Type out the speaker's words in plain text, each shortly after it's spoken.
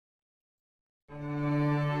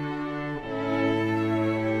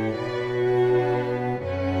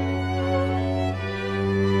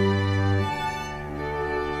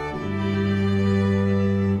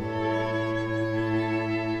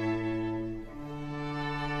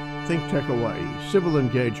ThinkTech Hawaii. Civil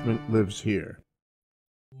engagement lives here.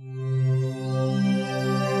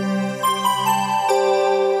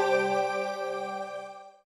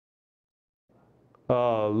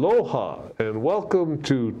 Aloha and welcome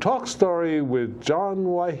to Talk Story with John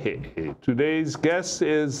Waihee. Today's guest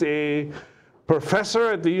is a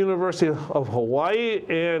professor at the University of Hawaii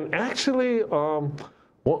and actually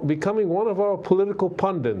becoming one of our political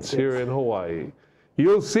pundits here in Hawaii.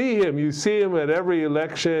 You'll see him. You see him at every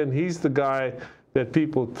election. He's the guy that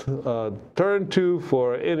people turn to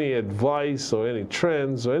for any advice or any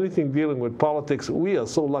trends or anything dealing with politics. We are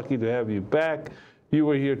so lucky to have you back. You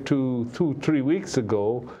were here 3 weeks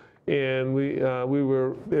ago, and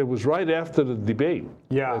it was right after the debate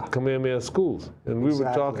at Kamehameha Schools. And we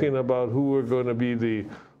were talking about who were going to be the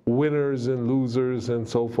winners and losers and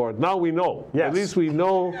so forth. Now we know. Yes. At least we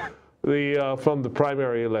know from the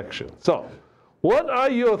primary election. So what are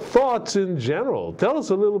your thoughts in general? Tell us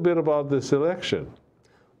a little bit about this election.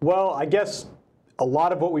 Well, I guess a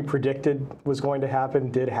lot of what we predicted was going to happen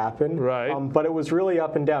did happen, right? But it was really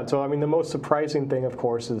up and down. So, I mean, the most surprising thing, of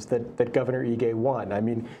course, is that Governor Ige won. I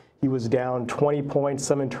mean, he was down 20 points.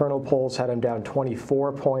 Some internal polls had him down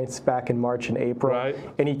 24 points back in March and April. Right.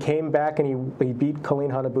 And he came back and he beat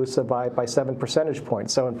Colin Hanabusa by 7 percentage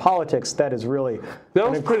points. So in politics, that is really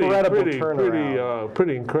an incredible turnaround.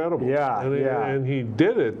 Pretty incredible. Yeah, and he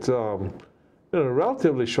did it in a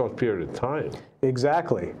relatively short period of time.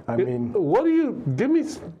 Exactly. I mean, give me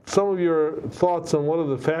some of your thoughts on what are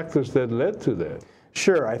the factors that led to that?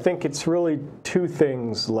 Sure. I think it's really two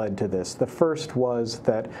things led to this. The first was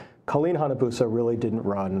that Colin Hanabusa really didn't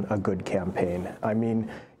run a good campaign. I mean,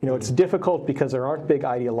 you know, it's difficult because there aren't big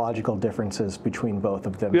ideological differences between both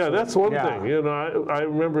of them. Yeah, so, that's one thing. You know, I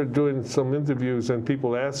remember doing some interviews and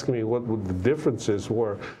people asking me what the differences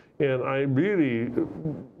were. And I really,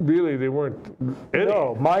 they weren't any.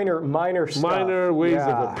 No, minor stuff. Minor ways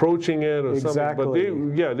of approaching it or something. But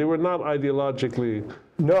they were not ideologically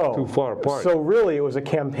too far apart. So really it was a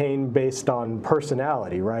campaign based on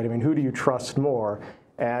personality, right? I mean, who do you trust more?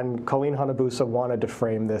 And Colin Hanabusa wanted to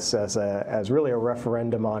frame this as really a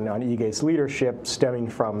referendum on Ige's leadership stemming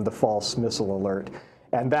from the false missile alert.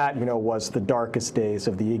 And that, you know, was the darkest days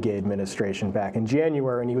of the Ige administration back in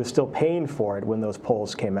January, and he was still paying for it when those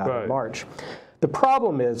polls came out in March. The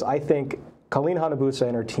problem is, I think Colin Hanabusa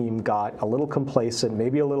and her team got a little complacent,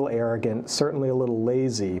 maybe a little arrogant, certainly a little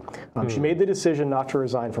lazy. She made the decision not to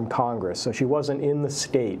resign from Congress, so she wasn't in the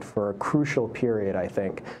state for a crucial period, I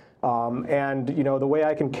think. And, you know, the way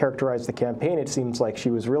I can characterize the campaign, it seems like she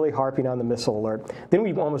was really harping on the missile alert. Then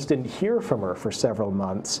we almost didn't hear from her for several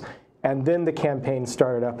months. And then the campaign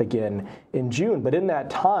started up again in June. But in that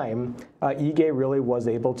time, Ige really was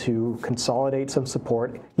able to consolidate some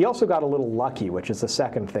support. He also got a little lucky, which is the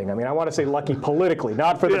second thing. I mean, I want to say lucky politically,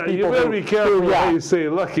 not for the people you better be careful how you say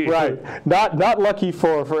lucky. Right. Not lucky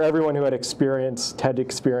for everyone who had experienced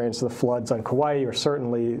the floods on Kauai or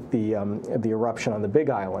certainly the eruption on the Big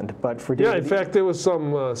Island. But for in fact, there was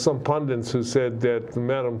some pundits who said that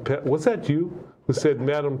Madam was that you? Who said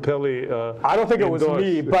Madam Pelly I don't think it was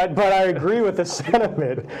me, but I agree with the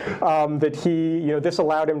sentiment that he, you know, this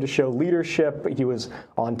allowed him to show leadership. He was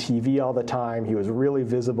on TV all the time. He was really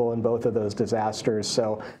visible in both of those disasters.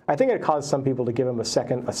 So I think it caused some people to give him a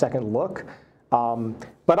second look.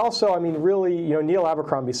 But also, I mean, really, you know, Neil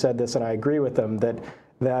Abercrombie said this, and I agree with him that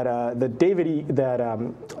David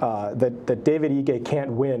Ige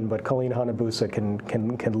can't win, but Colin Hanabusa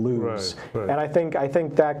can lose. Right. And I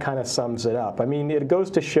think that kind of sums it up. I mean, it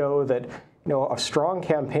goes to show that, you know, a strong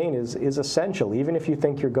campaign is essential, even if you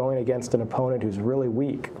think you're going against an opponent who's really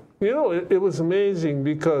weak. You know, it was amazing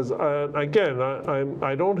because, again,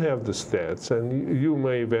 I don't have the stats, and you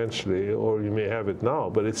may eventually, or you may have it now,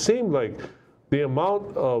 but it seemed like the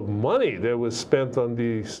amount of money that was spent on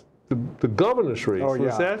the governor's race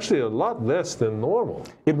was actually a lot less than normal.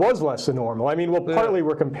 It was less than normal. I mean, well, partly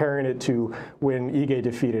we're comparing it to when Ige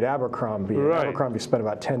defeated Abercrombie. Right. Abercrombie spent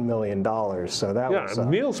about $10 million, so that was...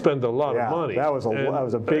 Neil spent a lot of money. That was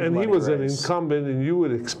a big And money he was race. an incumbent, and you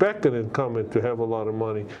would expect an incumbent to have a lot of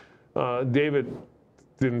money. David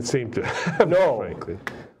didn't seem to have it, frankly.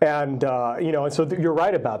 And, you know, and so you're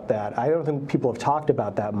right about that. I don't think people have talked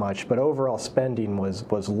about that much, but overall spending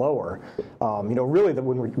was lower. You know, really,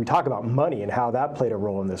 when we talk about money and how that played a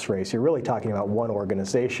role in this race, you're really talking about one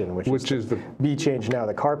organization, which is the Be Change Now,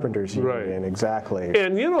 the Carpenters Union, exactly.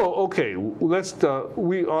 And, you know, okay,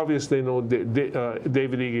 we obviously know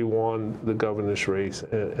David Ige won the governor's race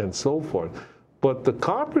and so forth, but the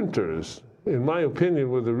Carpenters in my opinion,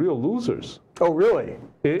 were the real losers. Oh, really?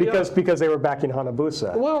 Yeah. Because they were backing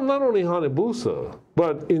Hanabusa. Well, not only Hanabusa,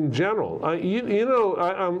 but in general.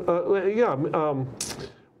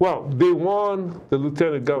 Well, they won the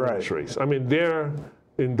lieutenant governor's race. I mean, they're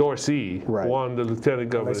in Dorsey won the lieutenant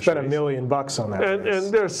governor's race. They spent $1 million on that race.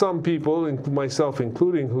 And there are some people, myself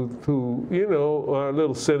including, who are a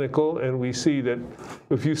little cynical, and we see that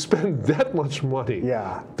if you spend that much money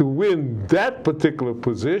to win that particular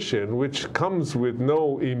position, which comes with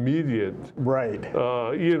no immediate,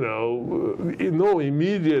 no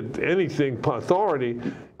immediate anything authority,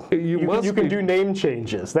 you can do name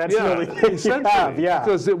changes. That's really essentially,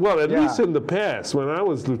 because at least in the past, when I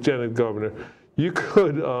was lieutenant governor, you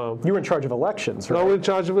could. You were in charge of elections, right? I was in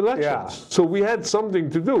charge of elections. So we had something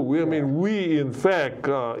to do. We in fact,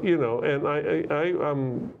 and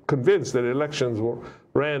I'm convinced that elections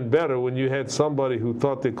ran better when you had somebody who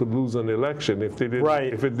thought they could lose an election if they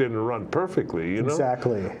didn't, if it didn't run perfectly.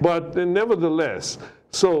 Exactly. But nevertheless,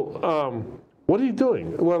 so. What are you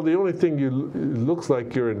doing? Well, the only thing it looks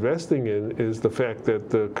like you're investing in is the fact that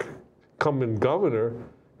the incumbent governor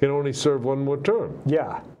can only serve one more term.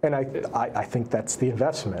 Yeah, and I think that's the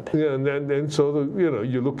investment. Yeah, and so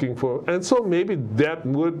you're looking for, and so maybe that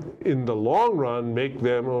would, in the long run, make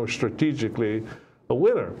them more strategically a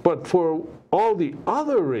winner. But for all the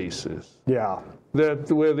other races,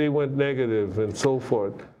 where they went negative and so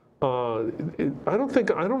forth, I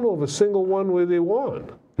don't know of a single one where they won.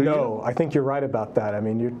 No, I think you're right about that. I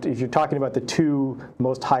mean, if you're talking about the two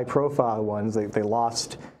most high-profile ones, they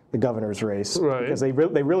lost the governor's race because they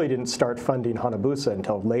really didn't start funding Hanabusa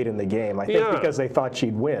until late in the game. I think because they thought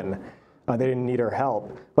she'd win. They didn't need her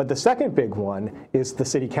help. But the second big one is the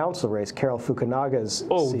city council race, Carol Fukunaga's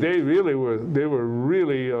seat. They were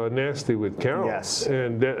really nasty with Carol. Yes.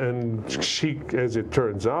 And she, as it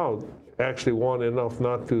turns out, actually won enough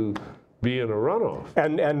not to be in a runoff.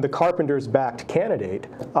 And the Carpenters-backed candidate,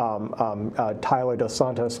 Tyler Dos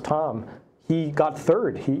Santos Tom, he got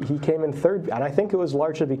third. He came in third, and I think it was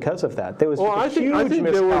largely because of that. There was a huge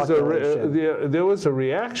miscalculation. There was a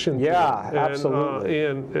reaction to it. Absolutely.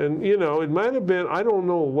 And it might have been, I don't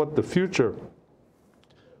know what the future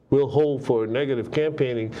will hold for negative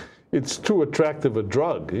campaigning. It's too attractive a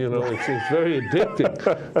drug, it's very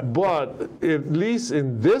addictive. But at least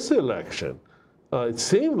in this election, it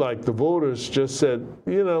seemed like the voters just said,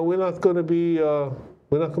 we're not going to be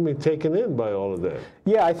taken in by all of that.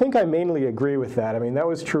 Yeah, I think I mainly agree with that. I mean, that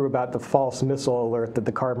was true about the false missile alert that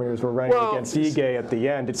the Carpenters were running against Ige at the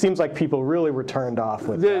end. It seems like people really were turned off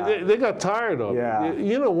with that. They got tired of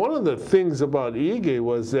it. One of the things about Ige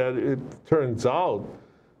was that it turns out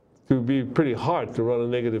to be pretty hard to run a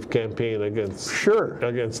negative campaign against David.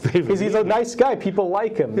 Because he's a nice guy. People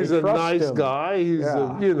like him. He's a nice guy. He's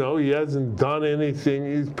he hasn't done anything.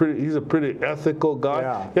 He's a pretty ethical guy.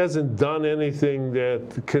 Yeah. He hasn't done anything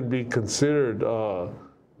that can be considered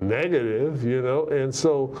negative, And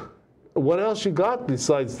so, what else you got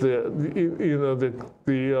besides the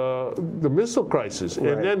missile crisis?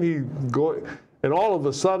 Right. And then and all of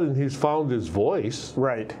a sudden he's found his voice.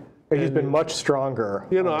 Right. He's been much stronger.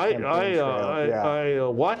 I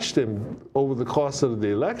watched him over the course of the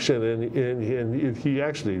election, and he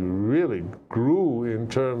actually really grew in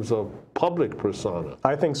terms of public persona.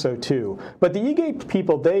 I think so too. But the Ige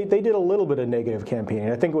people, they did a little bit of negative campaigning.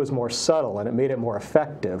 I think it was more subtle, and it made it more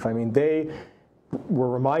effective. I mean, they were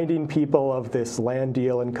reminding people of this land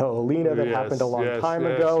deal in Ko'olina that happened a long time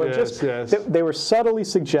ago. And they were subtly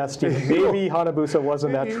suggesting maybe Hanabusa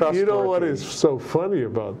wasn't that trustworthy. You know what is so funny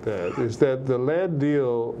about that is that the land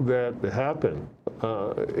deal that happened,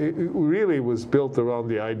 it really was built around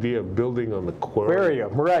the idea of building an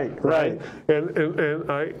aquarium. Right.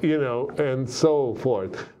 And so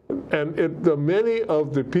forth. And many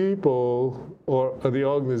of the people or the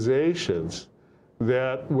organizations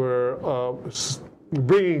that were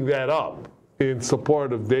bringing that up in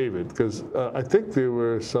support of David, because I think there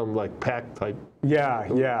were some PAC type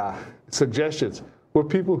suggestions, were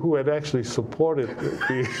people who had actually supported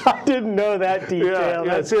I didn't know that detail.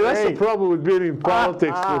 That's the problem with being in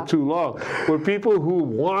politics for too long. Were people who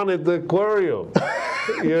wanted the aquarium.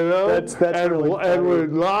 That's really and we're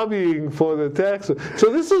lobbying for the tax.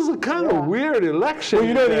 So this is a kind of weird election.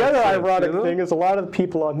 Well, the other ironic thing is a lot of the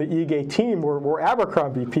people on the Ige team were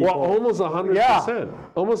Abercrombie people. Well, almost 100%.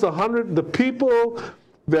 Almost 100. The people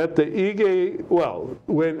that the Ige,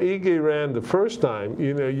 when Ige ran the first time,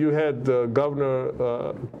 you had Governor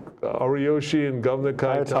Ariyoshi and Governor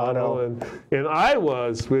Cayetano, and I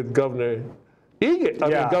was with Governor Ige, I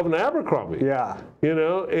Yeah. mean Governor Abercrombie. Yeah. You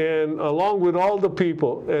know, and along with all the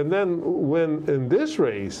people. And then when in this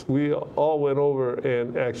race, we all went over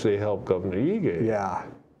and actually helped Governor Ige. Yeah.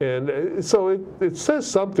 And so it says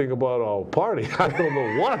something about our party. I don't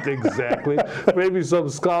know what exactly. Maybe some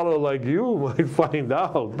scholar like you might find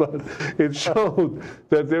out, but it showed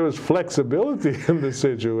that there was flexibility in the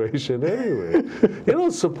situation anyway. You know,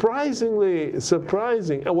 surprising.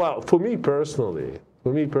 Well, for me personally,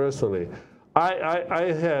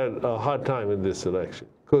 I had a hard time in this election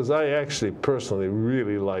because I actually personally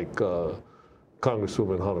really like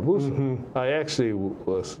Congresswoman Hanabusa. I actually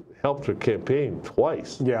helped her campaign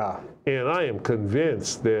twice. Yeah. And I am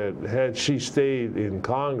convinced that had she stayed in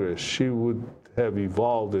Congress, she would have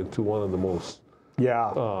evolved into one of the most, you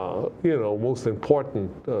know, most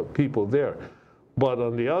important people there. But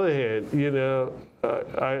on the other hand, you know,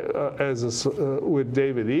 with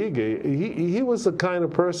David Ige, he was the kind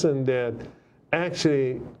of person that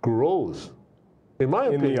actually grows. In my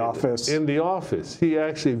opinion, in the office, he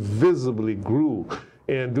actually visibly grew.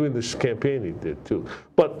 And doing this campaign, he did too.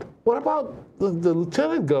 But what about the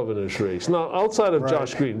lieutenant governor's race? Now, outside of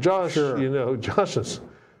Josh Green, you know, Josh is.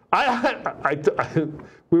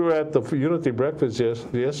 We were at the Unity breakfast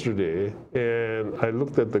yesterday, and I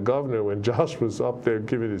looked at the governor when Josh was up there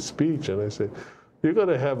giving his speech, and I said, "You're going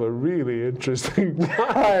to have a really interesting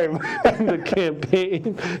time in the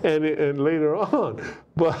campaign and later on."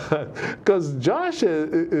 But because Josh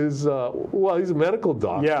is well, he's a medical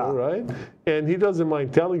doctor, right? And he doesn't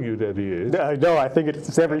mind telling you that he is. No, I think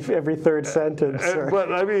it's every third sentence.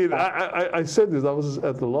 But I mean, I said this. I was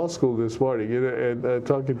at the law school this morning, you know, and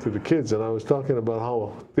talking to the kids, and I was talking about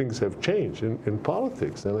how things have changed in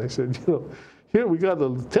politics. And I said, you know, here we got a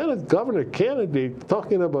lieutenant governor candidate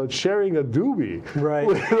talking about sharing a doobie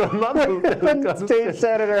with another state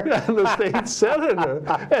senator. And the state senator.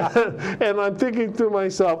 And I'm thinking to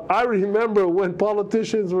myself, I remember when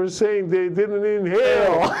politicians were saying they didn't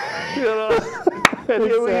inhale, you know. And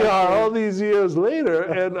here we are all these years later,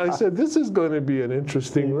 and I said, this is going to be an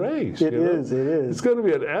interesting race. It is. It's going to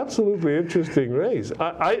be an absolutely interesting race.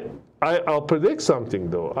 I'll predict something,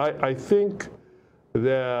 though. I think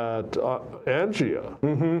that Andrea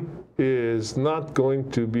is not going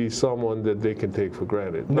to be someone that they can take for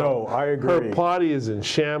granted. No, I agree. Her party is in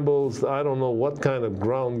shambles. I don't know what kind of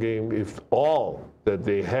ground game, if all, that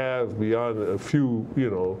they have beyond a few, you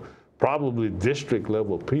know, probably district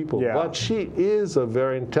level people. But she is a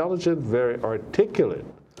very intelligent, very articulate.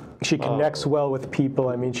 She connects well with people.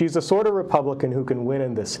 I mean, she's the sort of Republican who can win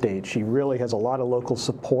in this state. She really has a lot of local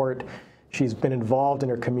support. She's been involved in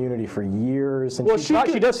her community for years, and she's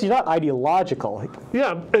not ideological.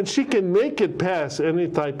 Yeah, and she can make it past any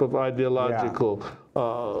type of ideological,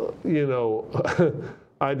 you know,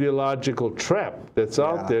 ideological trap that's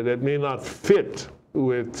out there that may not fit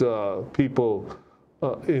with people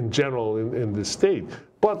in general in the state.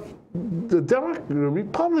 But the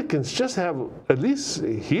Republicans just have, at least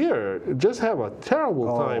here, just have a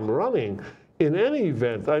terrible time running. In any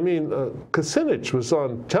event, I mean, Kucinich was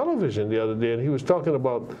on television the other day, and he was talking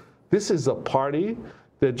about this is a party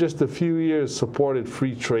that just a few years supported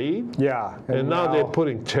free trade. And now they're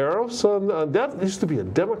putting tariffs on. That used to be a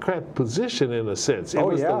Democrat position in a sense. It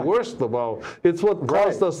was the worst of all. It's what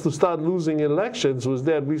caused us to start losing elections, was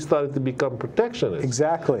that we started to become protectionists.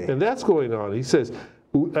 Exactly. And that's going on. He says,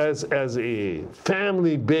 as a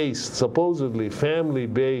family-based, supposedly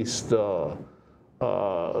family-based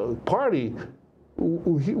party,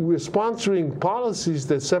 we're sponsoring policies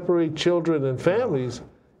that separate children and families.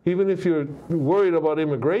 Even if you're worried about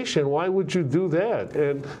immigration, why would you do that?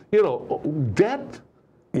 And, you know, debt.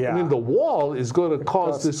 I mean, the wall is going to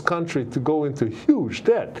cause this country to go into huge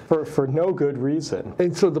debt for no good reason.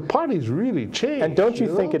 And so the party's really changed. And don't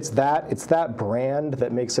you think it's that brand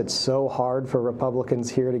that makes it so hard for Republicans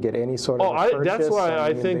here to get any sort of purchase? That's why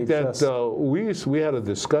I think that we had a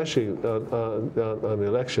discussion on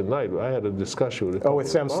election night. I had a discussion with with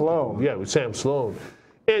Sam Sloan. Yeah, with Sam Sloan.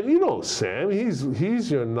 And you know Sam,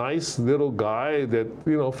 he's your nice little guy that,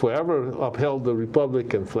 you know, forever upheld the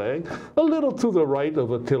Republican flag. A little to the right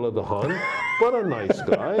of Attila the Hun, but a nice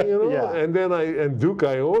guy, you know. And then Duke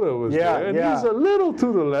Iona was there, and he's a little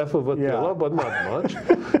to the left of Attila, but not much.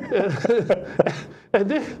 And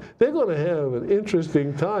they're going to have an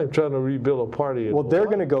interesting time trying to rebuild a party. Well, they're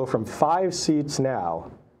going to go from 5 seats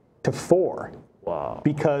now to 4. Wow.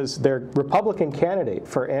 Because their Republican candidate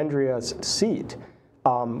for Andrea's seat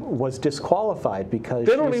was disqualified because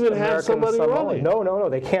they don't even have somebody running. No,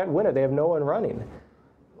 they can't win it. They have no one running.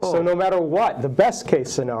 So no matter what, the best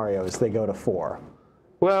case scenario is they go to 4.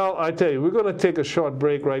 Well, I tell you, we're going to take a short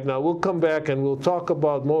break right now. We'll come back and we'll talk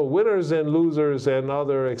about more winners and losers and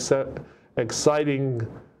other exciting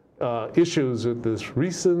issues with this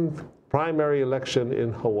recent primary election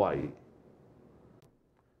in Hawaii.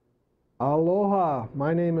 Aloha,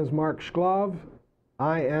 my name is Mark Shklov.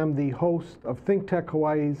 I am the host of ThinkTech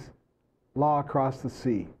Hawaii's Law Across the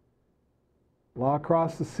Sea. Law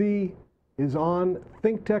Across the Sea is on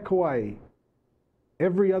ThinkTech Hawaii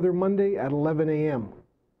every other Monday at 11 a.m.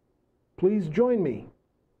 Please join me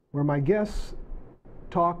where my guests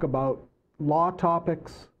talk about law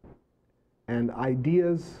topics and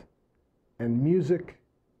ideas and music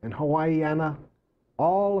and Hawaiiana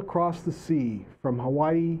all across the sea from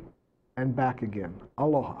Hawaii and back again.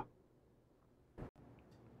 Aloha.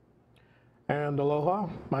 And aloha,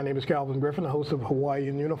 my name is Calvin Griffin, the host of Hawaii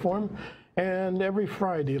in Uniform. And every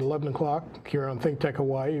Friday at 11 o'clock here on ThinkTech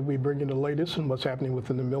Hawaii, we bring you the latest and what's happening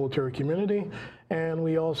within the military community. And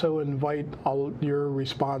we also invite all your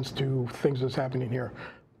response to things that's happening here.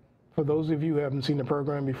 For those of you who haven't seen the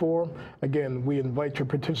program before, again, we invite your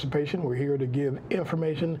participation. We're here to give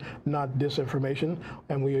information, not disinformation.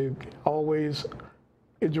 And we always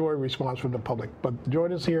enjoy a response from the public. But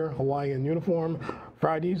join us here, Hawaii in Uniform,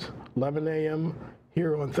 Fridays, 11 a.m.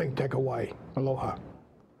 here on ThinkTech Hawaii. Aloha.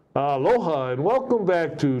 Aloha, and welcome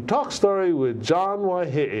back to Talk Story with John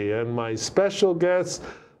Waihee and my special guest,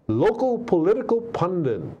 local political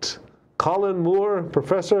pundit, Colin Moore,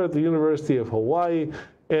 professor at the University of Hawaii.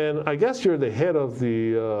 And I guess you're the head of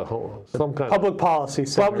the some kind Public Policy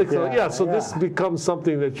Center. So this becomes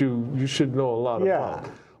something that you should know a lot about.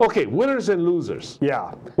 Okay, winners and losers.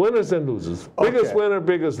 Yeah. Winners and losers. Biggest winner,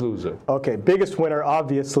 biggest loser. Okay, biggest winner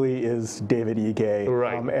obviously is David Ige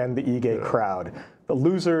and the Ige crowd. The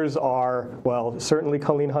losers are, well, certainly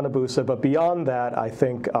Colin Hanabusa, but beyond that, I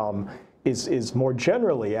think is more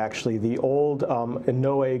generally actually the old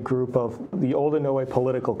Inoue group of the old Inoue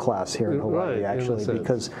political class here in Hawaii, actually,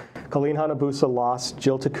 because Colin Hanabusa lost,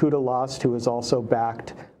 Jill Takuta lost, who is also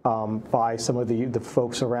backed by some of the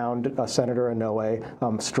folks around Senator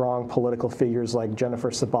Inoue, strong political figures like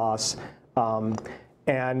Jennifer Sabas.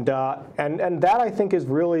 And that, I think, is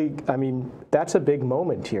really, I mean, that's a big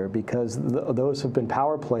moment here because those have been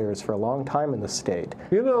power players for a long time in the state.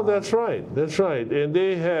 You know, that's right. That's right. And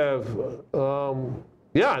they have, and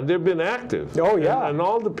they've been active. Oh, yeah. And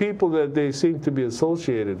all the people that they seem to be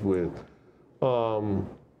associated with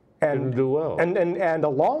didn't do well. And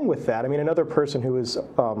along with that, I mean, another person who is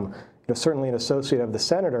certainly an associate of the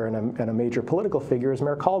senator and a major political figure is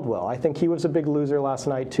Mayor Caldwell. I think he was a big loser last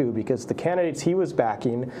night, too, because the candidates he was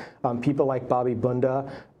backing, people like Bobby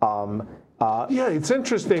Bunda, it's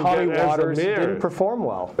interesting Tommy that Waters as a mayor, didn't perform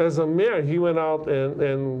well. As a mayor, he went out and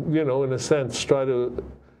in a sense, try to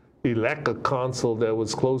elect a consul that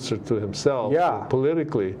was closer to himself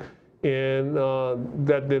politically. And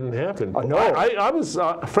that didn't happen. No. I was,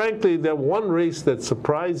 frankly, that one race that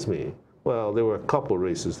surprised me, well, there were a couple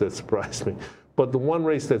races that surprised me, but the one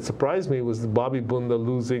race that surprised me was Bobby Bunda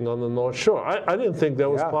losing on the North Shore. I didn't think that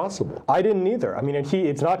was possible. I didn't either. I mean, and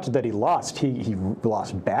it's not that he lost, he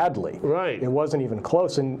lost badly. Right. It wasn't even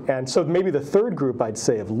close. And so maybe the third group, I'd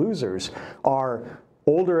say, of losers are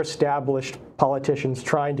older established politicians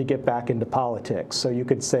trying to get back into politics. So you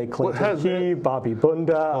could say Clinton Key, Bobby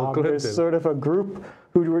Bunda. There's sort of a group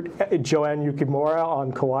who were Joanne Yukimura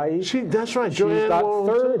on Kauai. That's right. She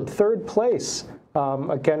got third place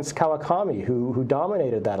against Kawakami, who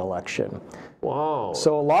dominated that election. Wow.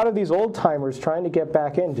 So a lot of these old timers trying to get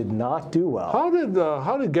back in did not do well.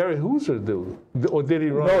 How did Gary Hooser do? Or did he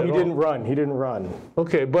run? No, he didn't run. He didn't run.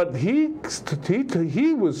 Okay, but he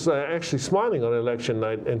was actually smiling on election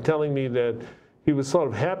night and telling me that he was sort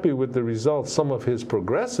of happy with the results some of his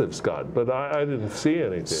progressives got, but I didn't see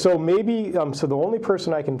anything. So maybe, so the only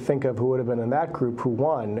person I can think of who would have been in that group who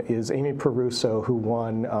won is Amy Peruso, who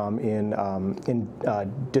won in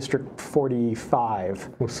District 45,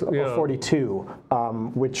 or 42,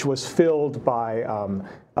 which was filled by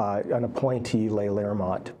an appointee, Leigh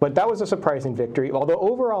Lermont. But that was a surprising victory, although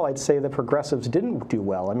overall I'd say the progressives didn't do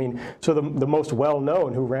well. I mean, so the most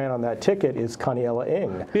well-known who ran on that ticket is Kaniela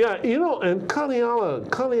Ing. Yeah, and Kaniela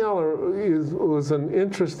was an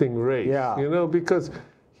interesting race, because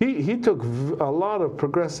he took a lot of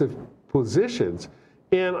progressive positions.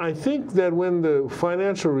 And I think that when the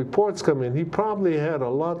financial reports come in, he probably had a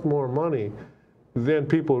lot more money than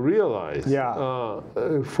people realize Yeah.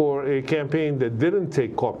 for a campaign that didn't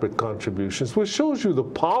take corporate contributions, which shows you the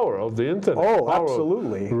power of the internet. Oh, power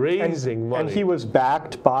absolutely. of raising money. And he was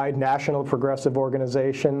backed by national progressive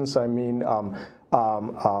organizations. I mean,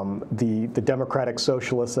 the Democratic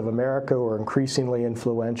Socialists of America were increasingly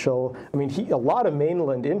influential. I mean, a lot of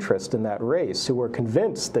mainland interest in that race who were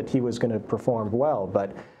convinced that he was going to perform well,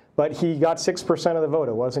 but he got 6% of the vote.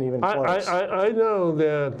 It wasn't even close. I know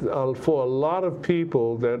that for a lot of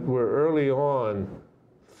people that were early on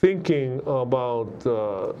thinking about,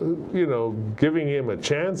 giving him a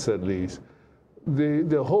chance at least,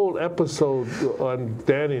 the whole episode on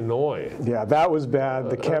Danny Noy. Yeah, that was bad.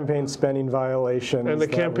 The campaign spending violations. And the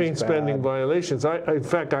campaign spending violations. In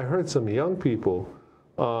fact, I heard some young people,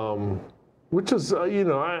 which is,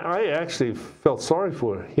 I actually felt sorry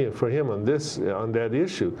for him on that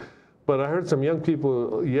issue. But I heard some young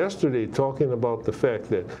people yesterday talking about the fact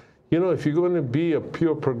that, if you're going to be a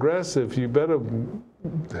pure progressive, you better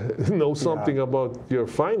know something about your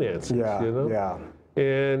finances. Yeah.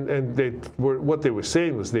 And what they were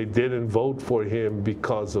saying was they didn't vote for him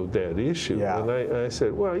because of that issue. Yeah. And I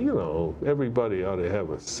said, well, everybody ought to have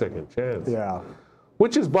a second chance. Yeah.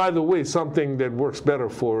 Which is, by the way, something that works better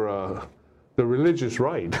for the religious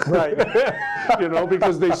right. Right.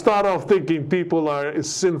 Because they start off thinking people are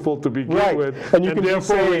sinful to begin with, and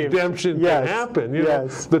therefore redemption can happen.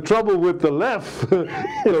 The trouble with the left,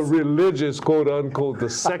 the religious, quote unquote, the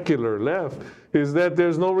secular left, is that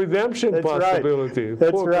there's no redemption possibility. Right.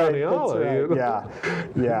 That's right.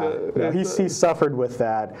 Yeah. He suffered with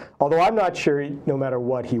that. Although I'm not sure, no matter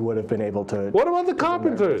what, he would have been able to. What about the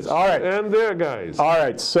carpenters? All right. And their guys? All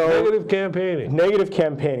right. So negative campaigning. Negative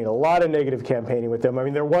campaigning. A lot of negative campaigning with them. I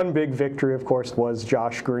mean, their one big victory, of course, was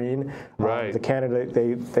Josh Green. Right. The candidate,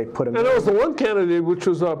 they put him. And there was the one candidate which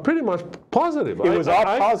was pretty much positive. It was all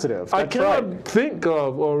positive. I cannot think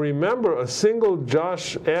of or remember a single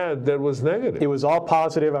Josh ad that was negative. It was all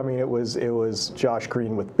positive. I mean, it was Josh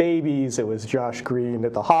Green with babies. It was Josh Green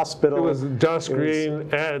at the hospital. It was Josh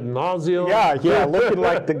Green ad nauseum. Yeah, looking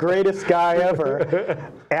like the greatest guy ever.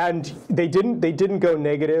 And they didn't go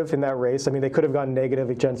negative in that race. I mean, they could have gone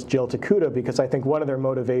negative against Jill Takuda because I think one of their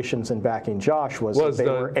motivations in backing Josh was that they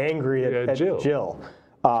were angry at Jill.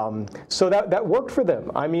 So that worked for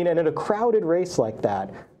them. I mean, and in a crowded race like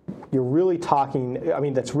that, you're really talking, I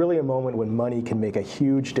mean, that's really a moment when money can make a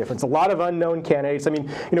huge difference. A lot of unknown candidates. I mean,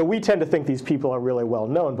 we tend to think these people are really well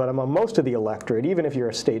known, but among most of the electorate, even if you're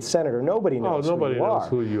a state senator, nobody knows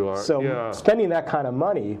who you are. So spending that kind of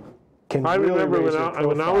money can I really remember raise your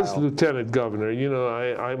when I was profile. lieutenant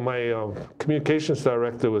governor, my communications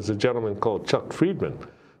director was a gentleman called Chuck Friedman,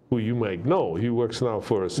 who you might know. He works now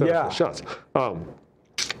for Senator Schatz.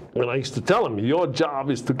 And I used to tell him, your job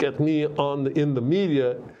is to get me in the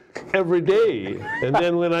media every day. And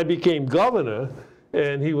then when I became governor,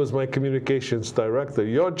 and he was my communications director,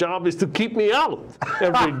 your job is to keep me out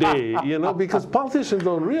every day, because politicians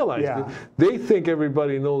don't realize it. They think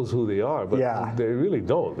everybody knows who they are, but they really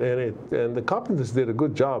don't. And the Carpenters did a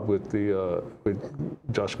good job with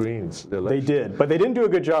Josh Green's election. They did, but they didn't do a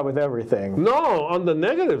good job with everything. No, on the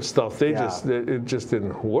negative stuff, it just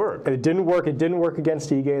didn't work. It didn't work. It didn't work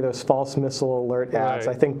against Ige, those false missile alert ads.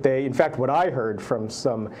 Right. I think in fact, what I heard from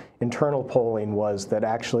some internal polling was that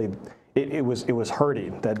actually it was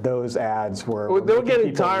hurting, that those ads were they were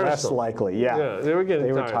getting tiresome. Less tiresome. likely. They were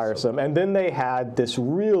getting tiresome. And then they had this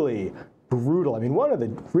really brutal, I mean, one of the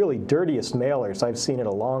really dirtiest mailers I've seen in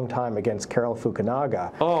a long time against Carol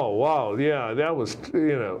Fukunaga. Oh, wow. Yeah, that was,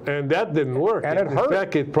 and that didn't work. And it hurt. In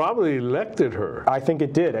fact, it probably elected her. I think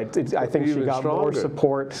it did. I think she got more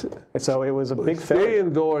support. So it was a big failure. They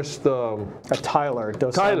endorsed Tyler,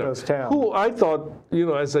 Dos Santos Town, who I thought,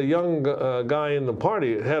 as a young guy in the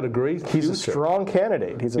party, had a great future. He's a strong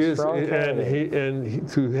candidate. He's a strong candidate. And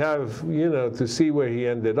to have, to see where he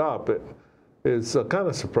ended up, it's kind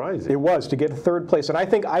of surprising. It was, to get third place, and I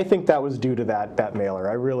think that was due to that mailer.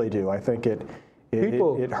 I really do. I think it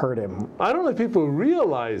hurt him. I don't know if people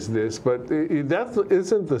realize this, but that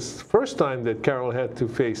isn't the first time that Carol had to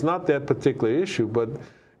face not that particular issue, but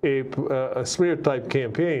a smear type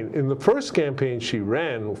campaign. In the first campaign she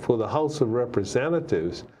ran for the House of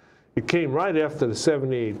Representatives, it came right after the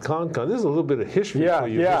 78 Con-Con. This is a little bit of history for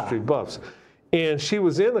you history buffs. And she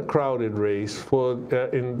was in a crowded race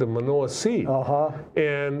in the Manoa seat.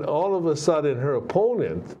 And all of a sudden, her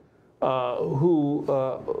opponent, who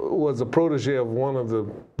was a protege of one of the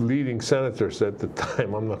leading senators at the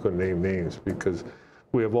time, I'm not going to name names because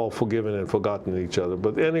we have all forgiven and forgotten each other.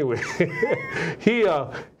 But anyway,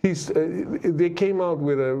 they came out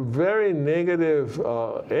with a very negative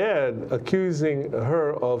ad accusing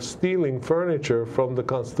her of stealing furniture from the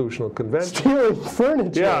Constitutional Convention. Stealing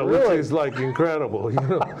furniture? Yeah, really? which is like incredible, you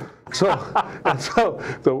know. So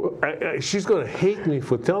she's going to hate me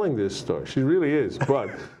for telling this story. She really is. But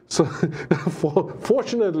so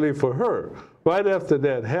fortunately for her, right after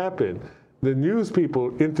that happened, the news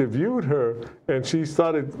people interviewed her, and she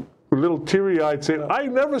started a little teary-eyed saying, "I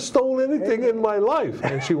never stole anything in my life,"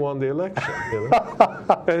 and she won the election. You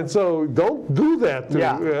know? And so don't do that.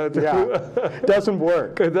 Doesn't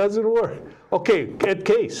work. It doesn't work. Okay, Ed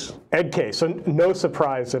Case. Ed Case. So no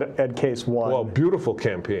surprise that Ed Case won. Well, beautiful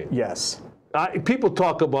campaign. Yes. People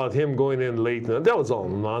talk about him going in late. That was all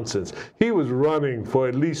nonsense. He was running for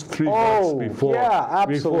at least 3 months before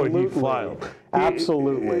he filed.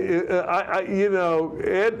 Absolutely. You know,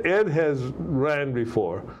 Ed has ran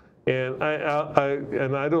before, and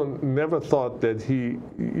I never thought that he,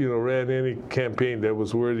 you know, ran any campaign that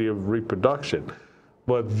was worthy of reproduction,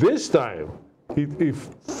 but this time he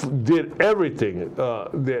did everything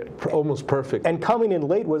almost perfect. And coming in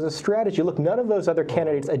late was a strategy. Look, none of those other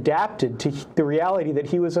candidates adapted to the reality that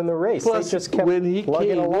he was in the race. Plus, they just kept when he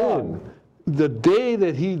plugging came along. the day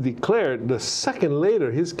that he declared, the second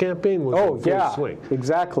later, his campaign was in full swing.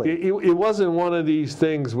 Exactly. It wasn't one of these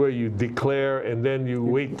things where you declare and then you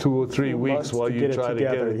wait 2 or 3 weeks while you try to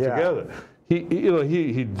get it together. He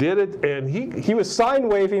did it, and he was sign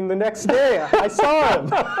waving the next day. I saw him.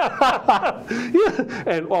 Yeah,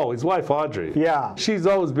 and his wife Audrey. Yeah, she's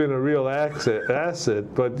always been a real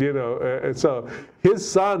asset. But you know, so his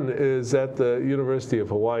son is at the University of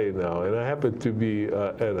Hawaii now, and I happened to be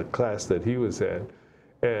at a class that he was at,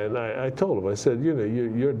 and I told him, I said, you know,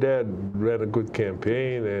 your dad ran a good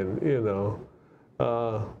campaign, and you know,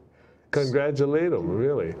 congratulate him,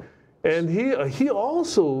 really. And he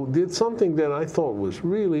also did something that I thought was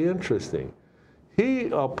really interesting.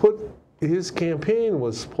 His campaign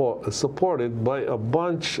was supported by a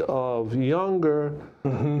bunch of younger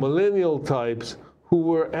millennial types who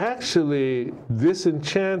were actually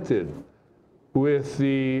disenchanted with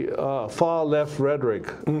the far left rhetoric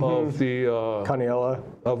of the Kaniala,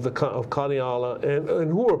 of Kaniala, and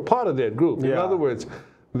who were part of that group. In other words,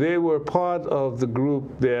 they were part of the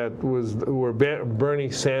group that were Bernie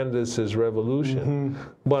Sanders' revolution,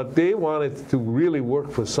 but they wanted to really work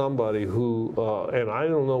for somebody who, and I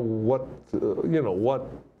don't know what what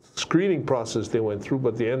screening process they went through,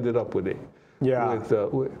 but they ended up with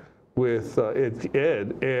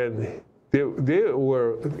Ed, and they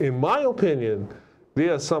were, in my opinion, they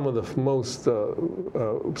are some of the most,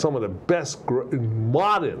 some of the best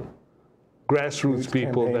modern grassroots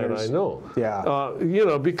people that I know. Yeah. You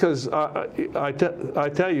know, because I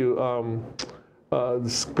tell you,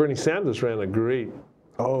 Bernie Sanders ran a great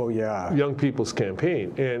young people's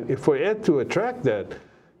campaign. And for Ed to attract that,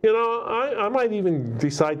 you know, I might even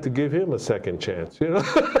decide to give him a second chance, you know.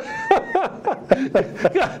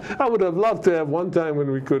 I would have loved to have one time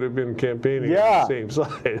when we could have been campaigning on the same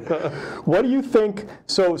side. What do you think?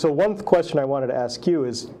 So one question I wanted to ask you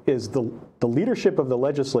is the leadership of the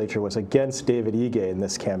legislature was against David Ige in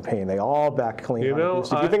this campaign. They all backed Colin Moore.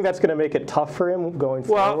 Do you think that's going to make it tough for him going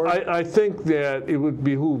forward? Well, I think that it would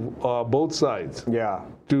behoove both sides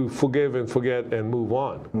to forgive and forget and move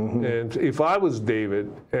on. And if I was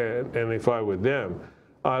David and if I were them,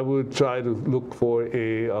 I would try to look for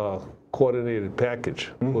a coordinated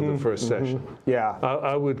package for the first session. Yeah,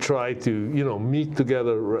 I would try to, you know, meet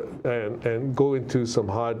together and go into some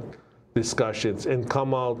hard discussions and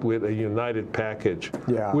come out with a united package,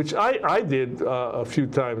 which I did a few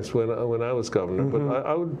times when I was governor. But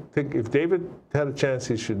I would think if David had a chance,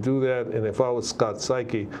 he should do that. And if I was Scott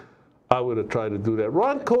Psyche, I would have tried to do that.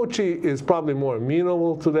 Ron Kochi is probably more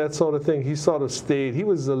amenable to that sort of thing. He sort of stayed. He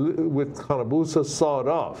was with Hanabusa, sawed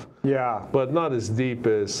off. Yeah. But not as deep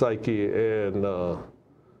as Psyche and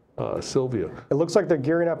Sylvia. It looks like they're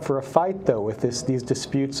gearing up for a fight, though, with these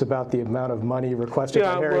disputes about the amount of money requested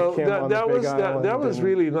by Harry Kim on the Big Island. That was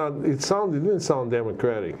really not. It didn't sound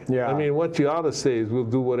democratic. Yeah. I mean, what you ought to say is we'll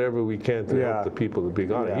do whatever we can to help the people of the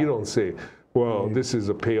Big Island. You don't say, well, this is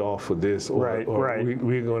a payoff for this, or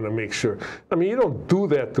we're going to make sure. I mean, you don't do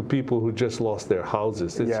that to people who just lost their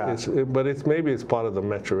houses. But maybe it's part of the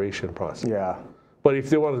maturation process. Yeah. But if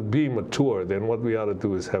they want to be mature, then what we ought to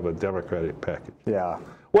do is have a democratic package. Yeah.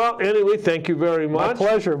 Well, anyway, thank you very much. My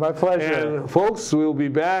pleasure, my pleasure. And folks, we'll be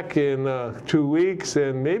back in 2 weeks,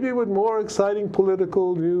 and maybe with more exciting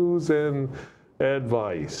political news and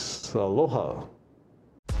advice. Aloha.